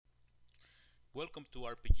Welcome to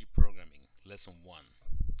RPG Programming, Lesson 1.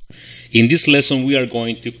 In this lesson, we are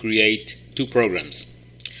going to create two programs.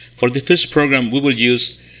 For the first program, we will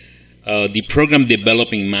use the Program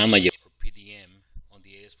Developing Manager, or PDM, on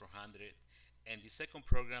the AS400, and the second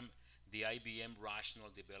program, the IBM Rational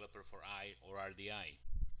Developer for I, or RDI.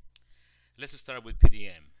 Let's start with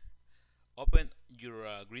PDM. Open your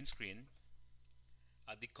green screen.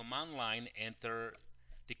 At the command line, enter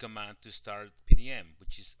the command to start PDM,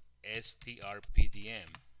 which is strpdm.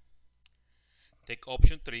 Take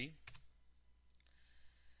option 3.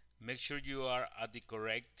 Make sure you are at the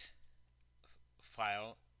correct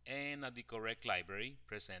file and at the correct library.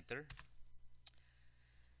 Press enter.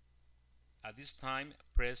 At this time,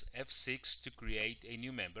 press F6 to create a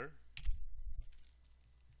new member.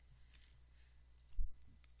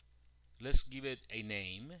 Let's give it a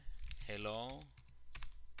name. Hello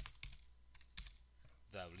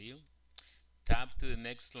W. Tab to the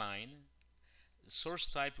next line. Source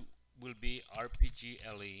type will be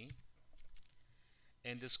RPGLE,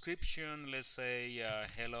 and description, let's say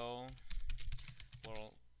hello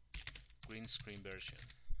world green screen version.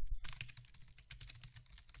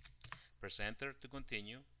 Press enter to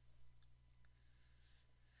continue.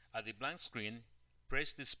 At the blank screen,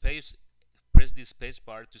 press the space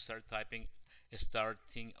bar to start typing,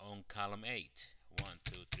 starting on column 8. 1,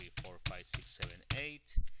 2, 3, 4, 5, 6, 7, 8.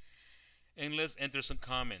 And let's enter some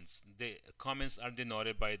comments. The comments are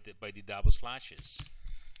denoted by the double slashes.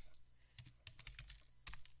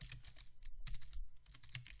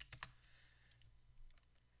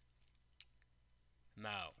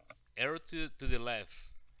 Now, arrow to the left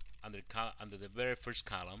under the very first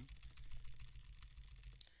column,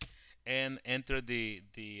 and enter the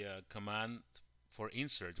command for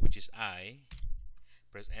insert, which is I.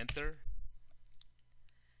 Press enter,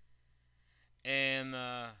 and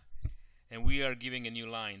we are giving a new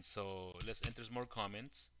line, so let's enter some more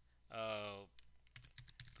comments.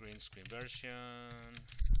 Green screen version,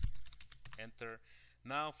 enter.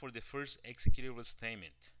 Now for the first executable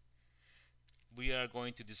statement, we are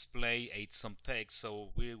going to display some text,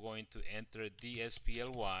 so we're going to enter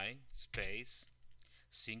DSPLY space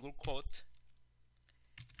single quote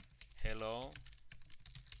hello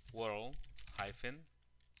world hyphen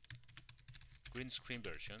green screen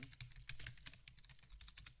version.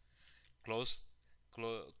 Close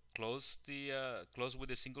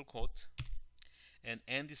with a single quote, and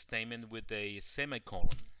end the statement with a semicolon.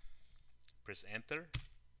 Press enter,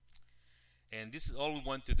 and this is all we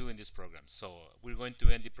want to do in this program. So we're going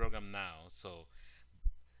to end the program now.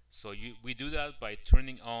 We do that by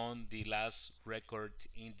turning on the last record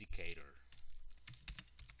indicator.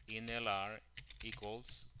 INLR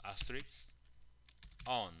equals asterisk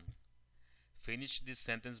on. Finish this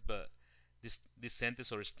sentence, but this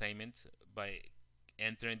sentence or statement by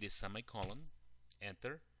entering the semicolon.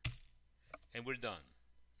 Enter, and we're done.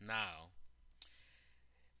 Now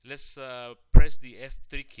let's press the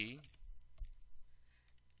F3 key,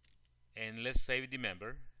 and let's save the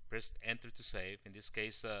member. Press enter to save. In this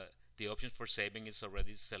case, the option for saving is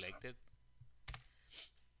already selected.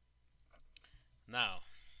 Now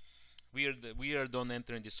we are done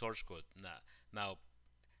entering the source code.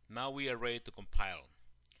 Now we are ready to compile.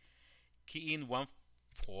 Key in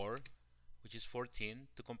 14, which is 14,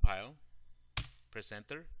 to compile. Press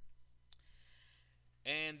enter,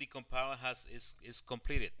 and the compile is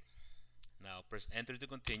completed. Now press enter to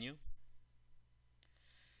continue.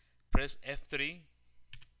 Press F3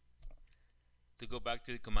 to go back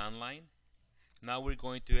to the command line. Now we're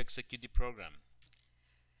going to execute the program.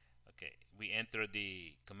 Okay, we enter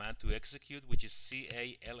the command to execute, which is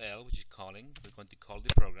CALL, which is calling. We're going to call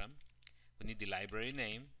the program. We need the library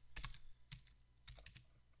name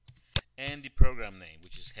and the program name,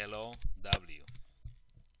 which is hello W.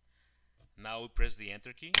 Now we press the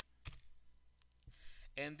enter key,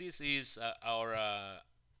 and this is our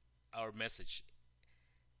message.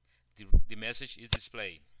 The message is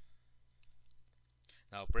displayed.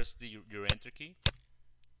 Now press your enter key,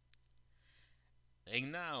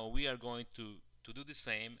 and now we are going to do the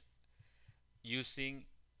same using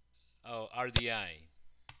RDI.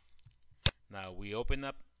 Now we open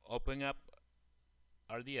up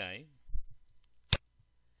RDI.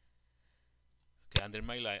 Okay, under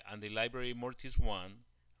the library Mortis 1,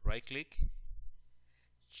 right click,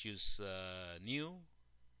 choose new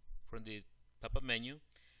from the pop-up menu,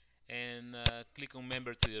 and click on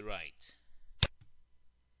member to the right.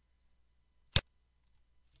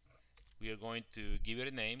 We are going to give it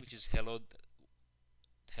a name, which is hello2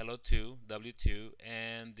 w2,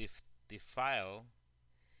 and the file,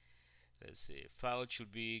 let's see, file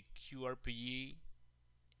should be QRPG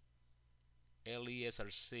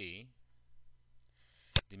LESRC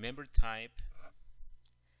The member type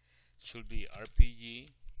should be RPG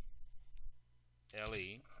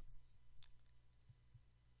LE,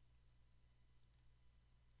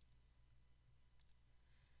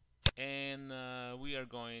 and we are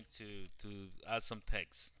going to add some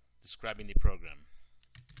text describing the program.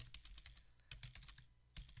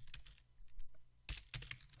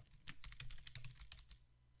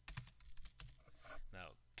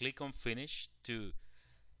 Now click on finish to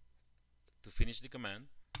finish the command.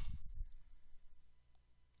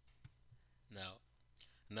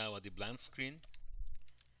 Now at the blank screen,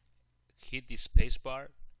 hit the spacebar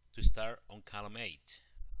to start on column 8.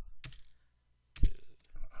 Okay.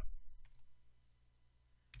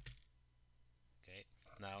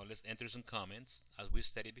 Now let's enter some comments. As we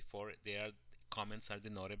studied before, comments are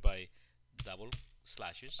denoted by double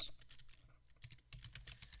slashes.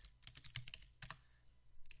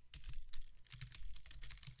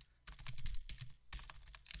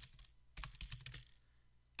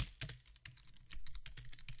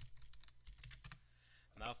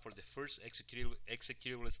 Now for the first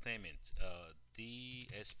executable statement,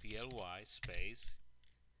 dsply space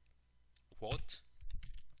quote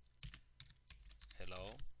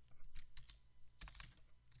hello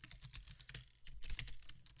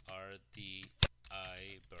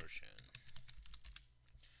RDI version.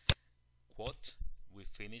 Quote, we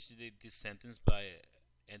finish this sentence by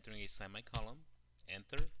entering a semicolon,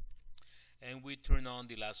 enter, and we turn on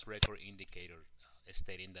the last record indicator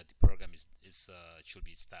stating that the program should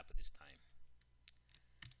be stopped at this time.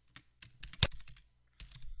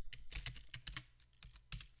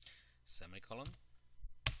 Semicolon.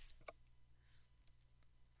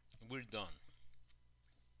 We're done.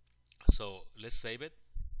 So let's save it.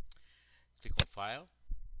 Click on File,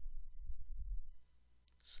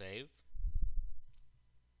 Save.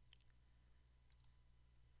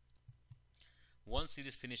 Once it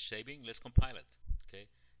is finished saving, let's compile it. Okay,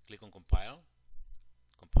 click on Compile,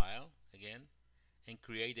 compile again, and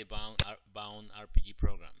create a bound RPG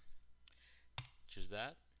program. Choose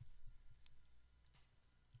that.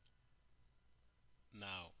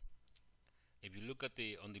 Now, if you look at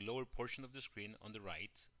on the lower portion of the screen on the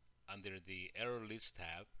right, under the Error List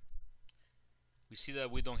tab, we see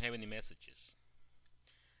that we don't have any messages.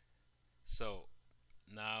 So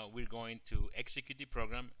now we're going to execute the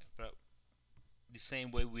program the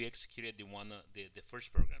same way we executed the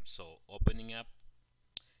first program. So opening up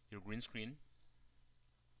your green screen.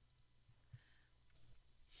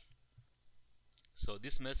 So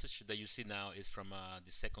this message that you see now is from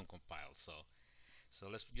the second compile. So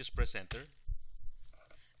let's just press enter.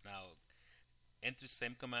 Now enter the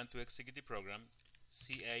same command to execute the program.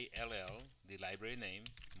 CALL, the library name,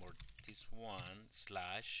 Mortis1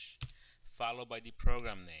 / followed by the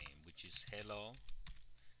program name, which is hello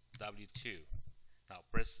W2. Now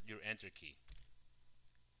press your enter key.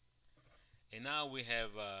 And now we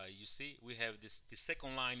have, you see, we have this. The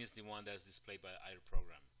second line is the one that's displayed by our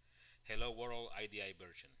program. Hello World IDI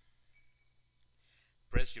version.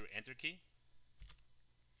 Press your enter key.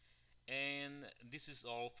 And this is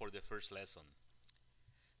all for the first lesson.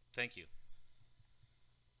 Thank you.